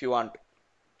names if you want.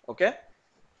 Okay.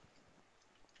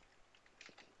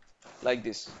 Like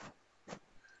this.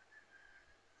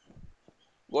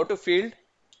 Go to field.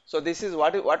 So this is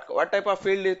what type of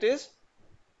field it is?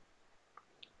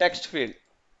 Text field.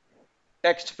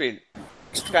 Text field.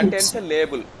 It contains a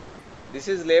label. This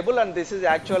is label and this is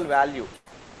actual value.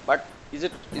 But is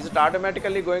it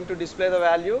automatically going to display the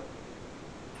value?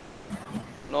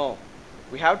 No.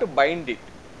 We have to bind it.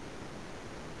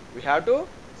 We have to,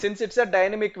 since it's a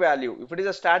dynamic value. If it is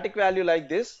a static value like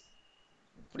this,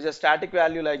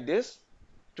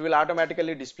 it will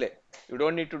automatically display. You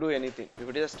don't need to do anything. If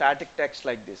it is a static text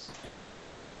like this.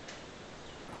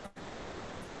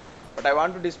 But I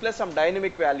want to display some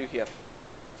dynamic value here.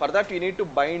 For that you need to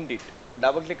bind it.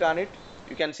 Double click on it.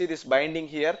 You can see this binding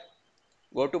here.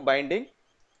 Go to binding.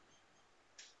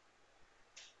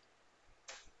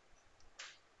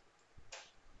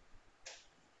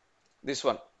 This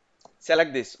one.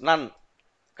 Select this. None.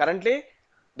 Currently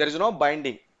there is no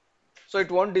binding. So it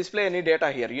won't display any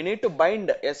data here. You need to bind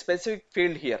a specific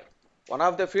field here. One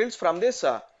of the fields from this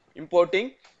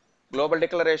importing global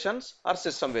declarations or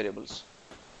system variables.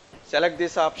 Select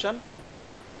this option.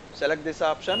 Select this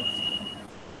option.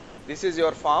 This is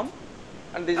your form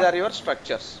and these are your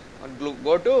structures. And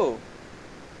go to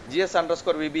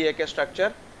gs_vbak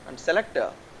structure and select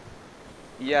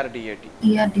ERDAT.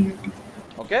 ERDAT.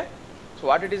 Okay. So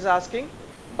what it is asking?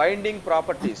 Binding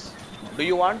properties. Do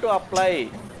you want to apply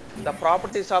the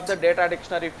properties of the data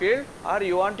dictionary field or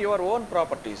you want your own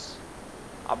properties?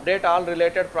 Update all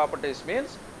related properties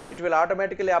means it will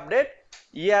automatically update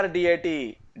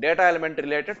ERDAT, data element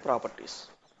related properties.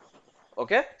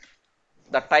 Okay.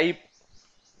 The type,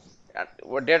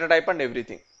 data type and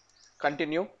everything.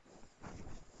 Continue.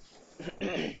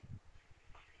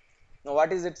 Now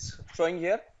what is it showing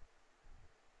here?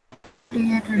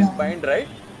 Created It is all. bind, right?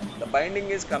 The binding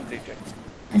is completed.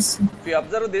 Yes, sir. If you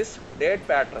observe this date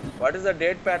pattern, what is the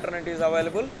date pattern? It is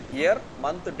available year,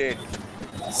 month, date.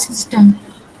 System.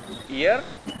 Year,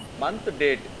 month,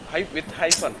 date with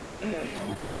hyphen,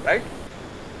 right?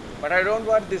 But I don't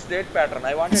want this date pattern.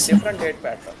 I want a different date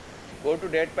pattern. Go to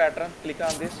date pattern, click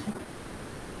on this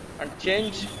and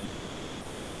change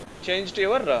to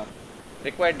your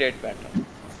required date pattern.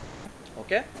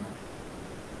 Okay?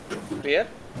 Clear?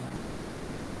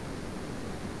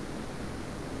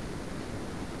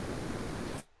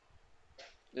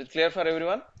 Is it clear for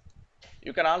everyone?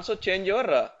 You can also change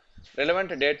your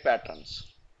relevant date patterns.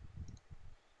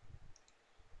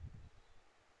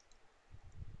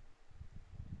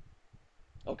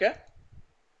 Okay,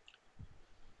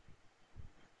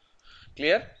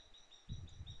 clear?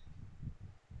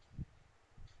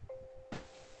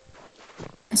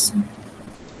 Yes, sir.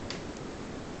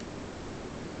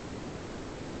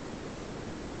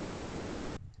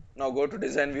 Now go to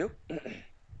design view.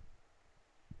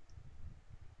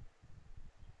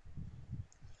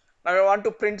 Now I want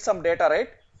to print some data, right?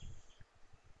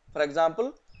 For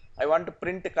example, I want to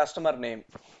print customer name.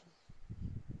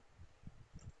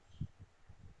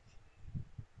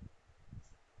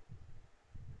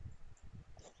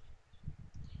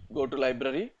 Go to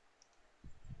library.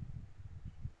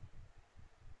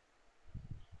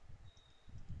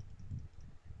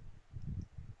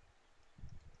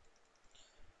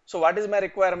 So what is my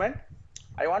requirement?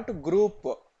 I want to group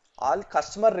all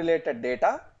customer related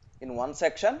data in one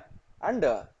section and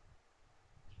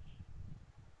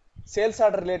sales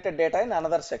order related data in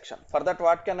another section. For that,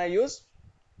 what can I use?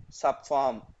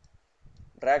 Subform.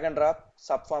 Drag and drop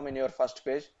subform in your first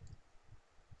page.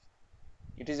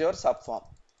 It is your subform.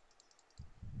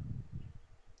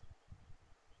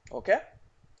 Okay.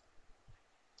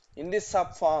 In this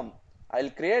subform, I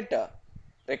will create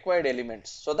required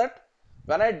elements so that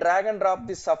when I drag and drop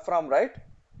this subform, right?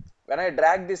 When I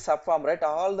drag this subform, right,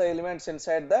 all the elements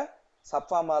inside the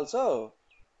subform also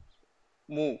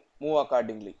move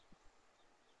accordingly.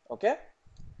 Okay.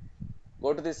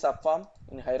 Go to this subform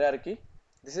in hierarchy.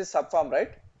 This is subform,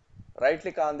 right? Right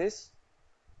click on this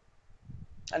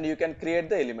and you can create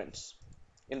the elements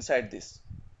inside this.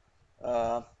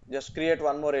 Just create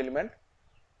one more element.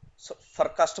 So for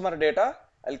customer data,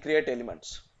 I'll create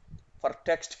elements. For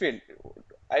text field,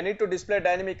 I need to display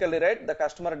dynamically, right? The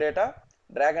customer data,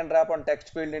 drag and drop on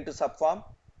text field into subform.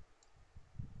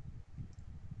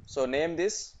 So name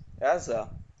this as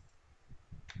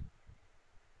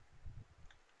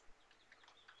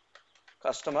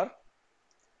customer,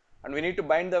 and we need to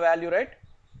bind the value, right?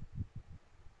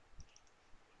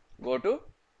 Go to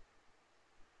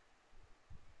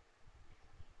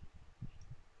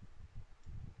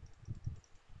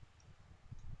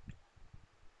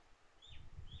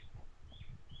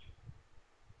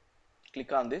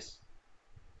click on this.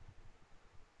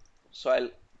 So I'll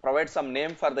provide some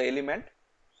name for the element.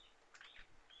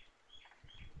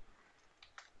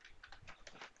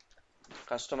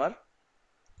 Customer.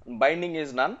 Binding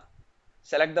is none.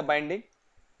 Select the binding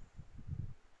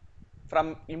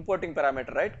from importing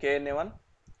parameter, right? KNA1.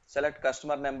 Select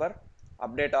customer number.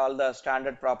 Update all the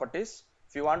standard properties.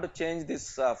 If you want to change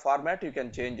this format, you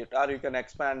can change it, or you can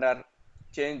expand or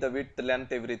change the width,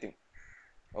 length, everything.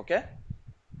 Okay.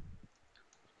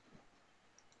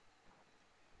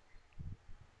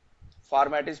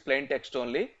 Format is plain text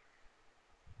only.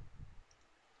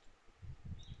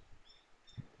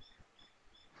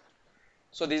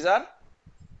 So these are,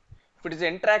 if it is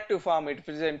interactive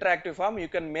form, you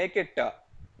can make it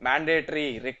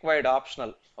mandatory, required,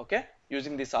 optional. Okay,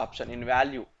 using this option in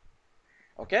value.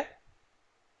 Okay,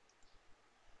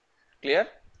 clear?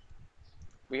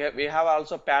 We have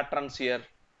also patterns here.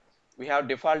 We have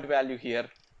default value here,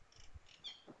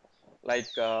 like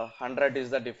 100 is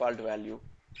the default value.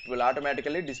 It will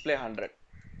automatically display 100.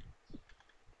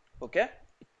 Okay,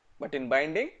 but in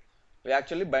binding, we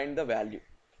actually bind the value.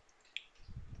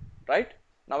 Right?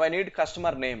 Now I need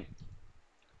customer name.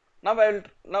 Now I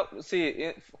will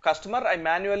see customer, I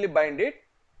manually bind it.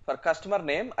 For customer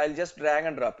name, I'll just drag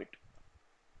and drop it.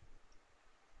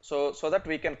 So that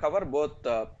we can cover both.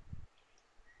 Do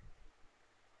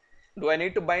I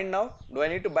need to bind now? Do I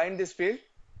need to bind this field?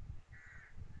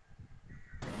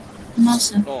 No,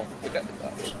 sir. No.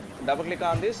 Double click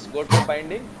on this. Go to the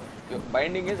binding. Your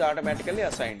binding is automatically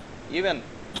assigned. Even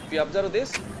if you observe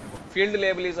this, field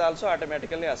label is also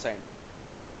automatically assigned.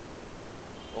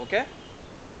 Okay.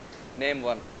 Name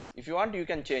 1. If you want, you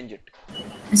can change it.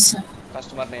 Yes, sir.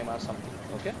 Customer name or something.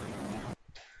 Okay.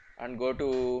 And go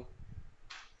to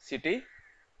city.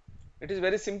 It is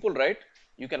very simple, right?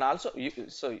 You can also you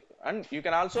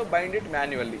can also bind it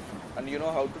manually, and you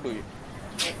know how to do it.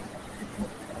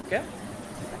 Okay,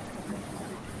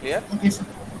 clear? Okay, sir.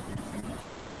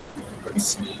 Yes,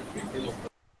 sir.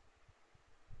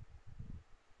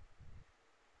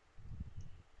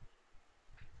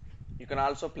 You can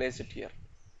also place it here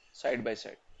side by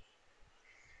side.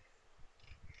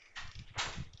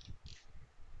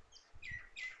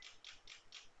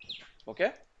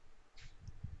 Okay,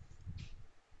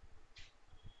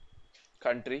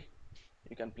 country,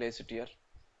 you can place it here.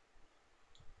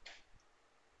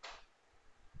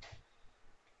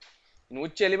 In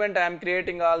which element I am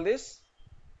creating all this?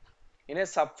 in a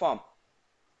subform.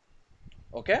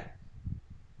 Okay.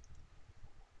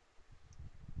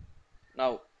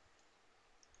 Now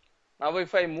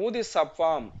if I move this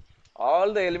subform,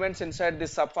 all the elements inside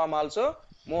this subform also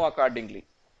move accordingly.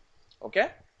 Okay.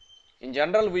 In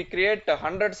general, we create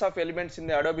hundreds of elements in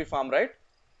the Adobe form, right?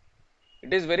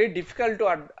 It is very difficult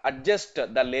to adjust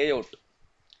the layout.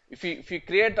 If you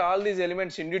create all these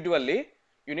elements individually,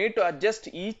 you need to adjust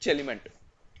each element.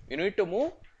 You need to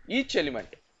move each element.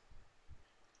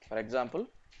 For example,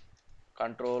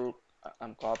 control,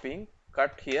 I'm copying,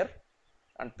 cut here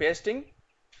and pasting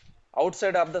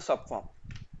outside of the subform.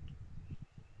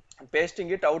 I'm pasting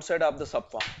it outside of the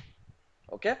subform.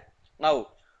 Okay. Now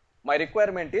my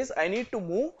requirement is I need to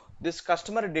move this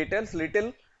customer details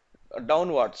little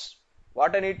downwards.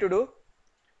 What I need to do?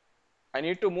 I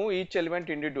need to move each element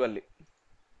individually,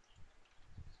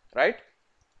 right?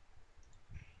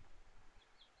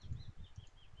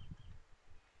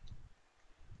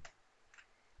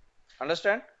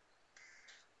 Understand?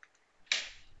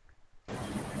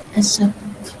 Yes, sir.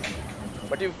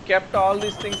 But if you kept all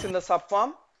these things in the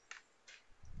subform,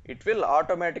 it will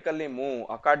automatically move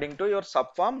according to your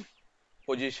subform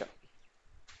position.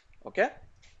 Okay?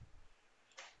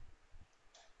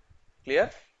 Clear?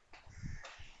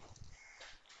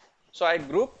 So I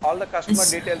group all the customer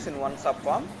Yes. details in one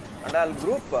subform and I'll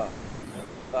group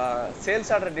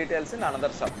sales order details in another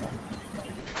subform.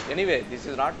 Anyway, this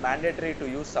is not mandatory to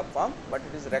use subform, but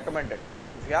it is recommended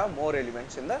if you have more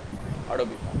elements in the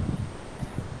Adobe form.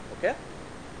 Okay?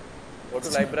 Go to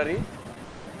library,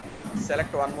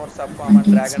 select one more subform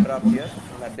and drag and drop here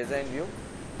in the design view.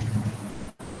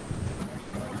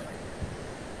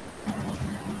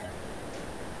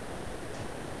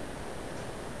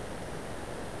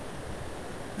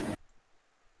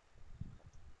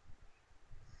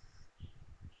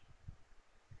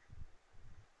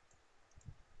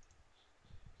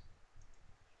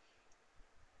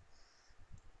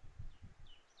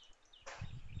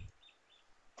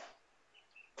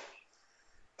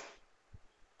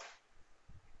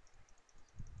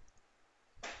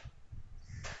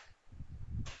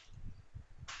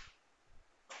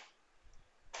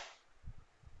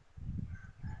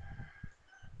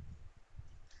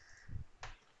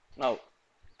 Now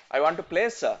I want to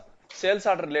place sales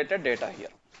order related data here.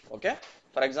 Okay.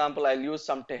 For example, I'll use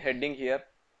some heading here,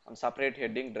 some separate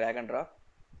heading, drag and drop.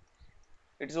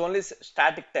 It is only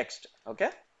static text.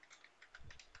 Okay.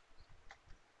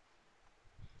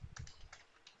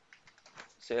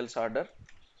 Sales order,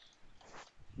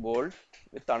 bold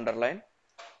with underline.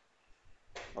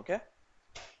 Okay.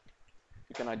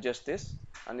 You can adjust this,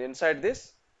 and inside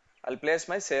this I'll place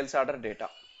my sales order data.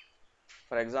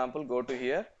 For example, go to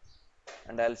here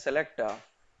and I'll select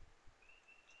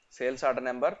sales order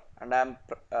number and I'm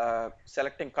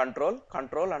selecting control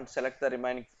and select the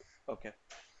remaining. Okay,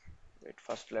 wait,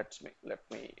 first let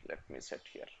me set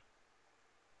here.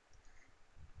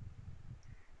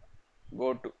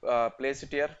 Go to place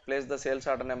it here, place the sales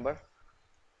order number.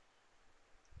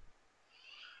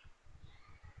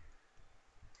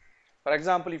 For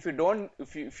example, if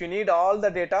you need all the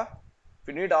data,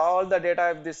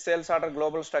 of this sales order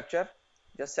global structure,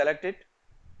 just select it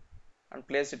and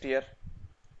place it here,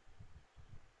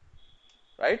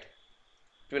 right?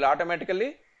 It will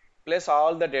automatically place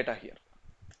all the data here.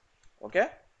 Okay,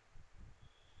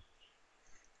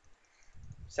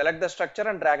 select the structure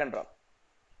and drag and drop.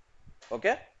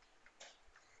 Okay,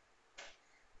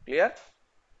 clear?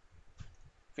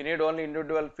 If you need only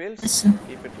individual fields, Yes, sir.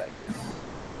 keep it like this.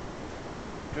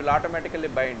 It will automatically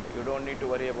bind. You don't need to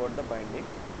worry about the binding.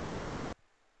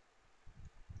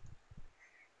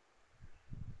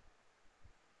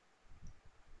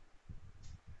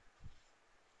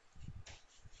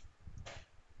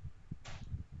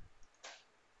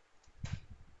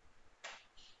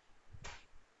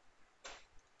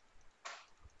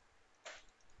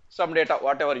 Some data,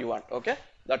 whatever you want. Okay,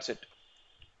 that's it.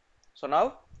 So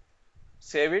now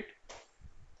save it.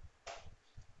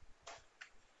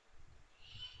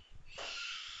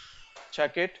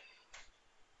 Check it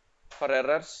for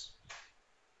errors.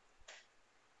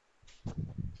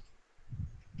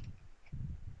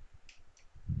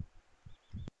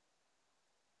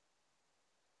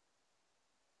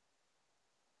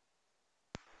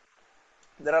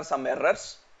 There are some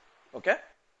errors. Okay,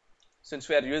 since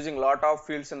we are using lot of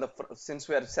fields in the since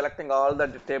we are selecting all the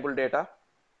table data,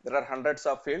 there are hundreds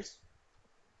of fields.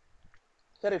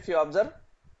 Here if you observe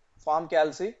form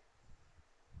calc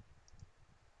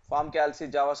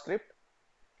JavaScript,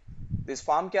 this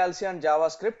form calc and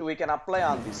JavaScript we can apply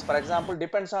on this. For example,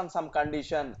 depends on some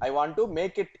condition, I want to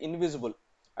make it invisible.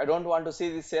 I don't want to see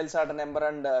the sales order number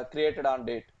and created on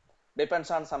date.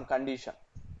 depends on some condition.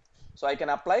 So I can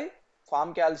apply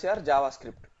form calc or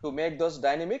JavaScript to make those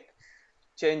dynamic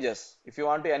changes. If you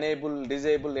want to enable,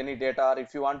 disable any data, or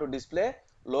if you want to display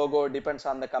logo, depends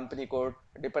on the company code,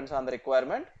 depends on the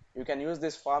requirement, you can use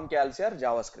this form calc or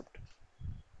JavaScript.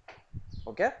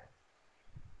 Okay.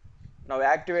 Now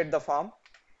activate the form.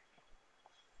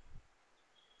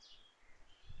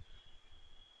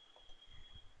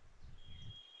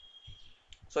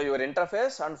 So your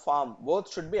interface and form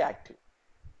both should be active.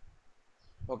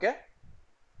 Okay.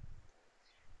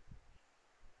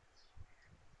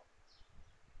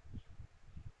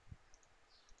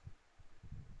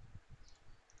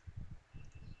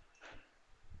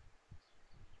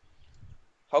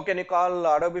 How can you call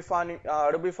Adobe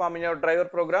form in your driver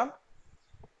program?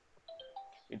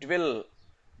 It will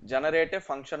generate a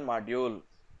function module.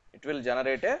 It will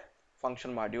generate a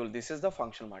function module. This is the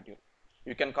function module.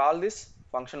 You can call this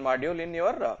function module in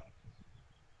your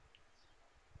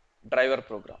driver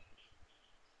program.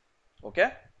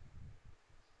 Okay.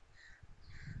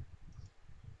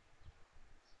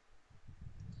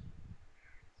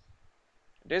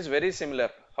 It is very similar.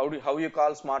 How you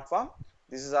call smart form?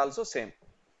 This is also same.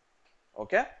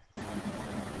 Okay.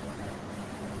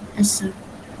 Yes, sir.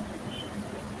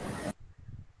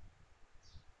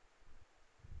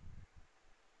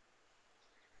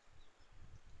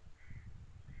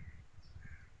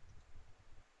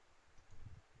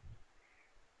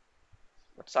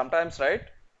 But sometimes, right,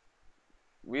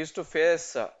 we used to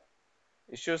face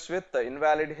issues with the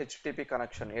invalid HTTP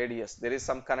connection, ADS. There is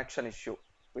some connection issue.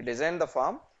 We designed the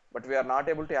form, but we are not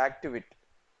able to active it.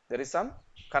 There is some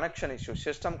connection issue,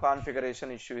 system configuration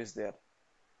issue is there.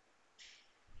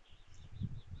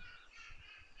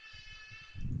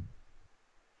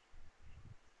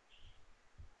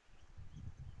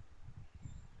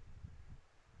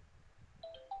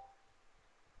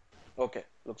 Okay,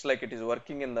 looks like it is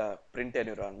working in the print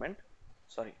environment.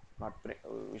 Sorry, not print.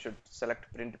 We should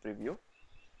select print preview.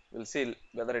 We'll see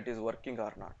whether it is working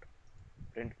or not.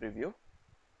 Print preview.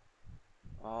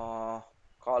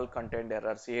 Call contained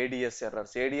errors, ADS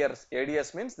errors.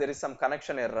 ADS means there is some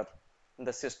connection error in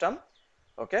the system.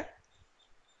 Okay.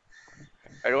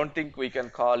 I don't think we can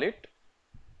call it.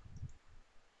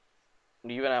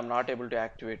 Even I am not able to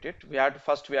activate it. We have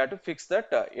to fix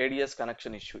that ADS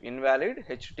connection issue, invalid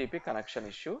HTTP connection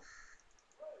issue.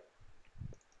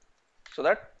 So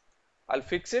that I'll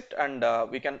fix it and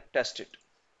we can test it.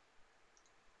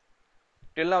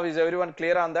 Till now, is everyone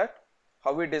clear on that?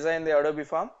 How we design the Adobe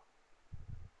form?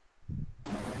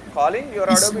 Calling your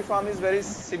Yes, Adobe sir. form is very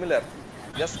similar.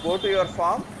 Just go to your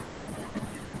form,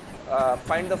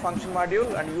 find the function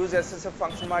module and use SSF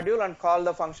function module and call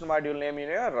the function module name in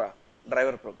your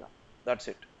driver program. That's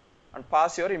it. And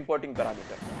pass your importing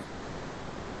parameter.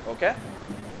 Okay?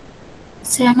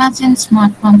 Same as in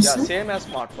smart forms, Yeah, sir. same as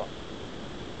smart form.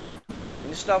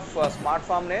 Instead of smart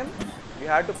form name, you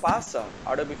have to pass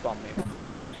Adobe form name.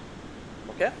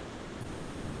 Okay?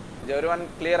 Is everyone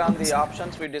clear on the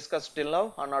options we discussed till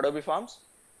now on Adobe forms?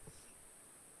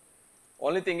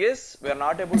 Only thing is we are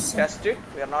not able to test it.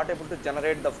 We are not able to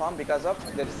generate the form because of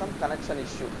there is some connection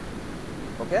issue.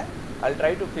 Okay? I'll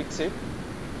try to fix it.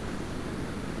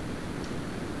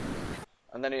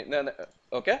 And then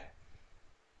okay?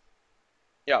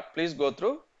 Yeah, please go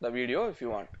through the video if you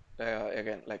want.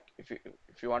 Again, like if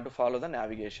you want to follow the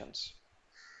navigations.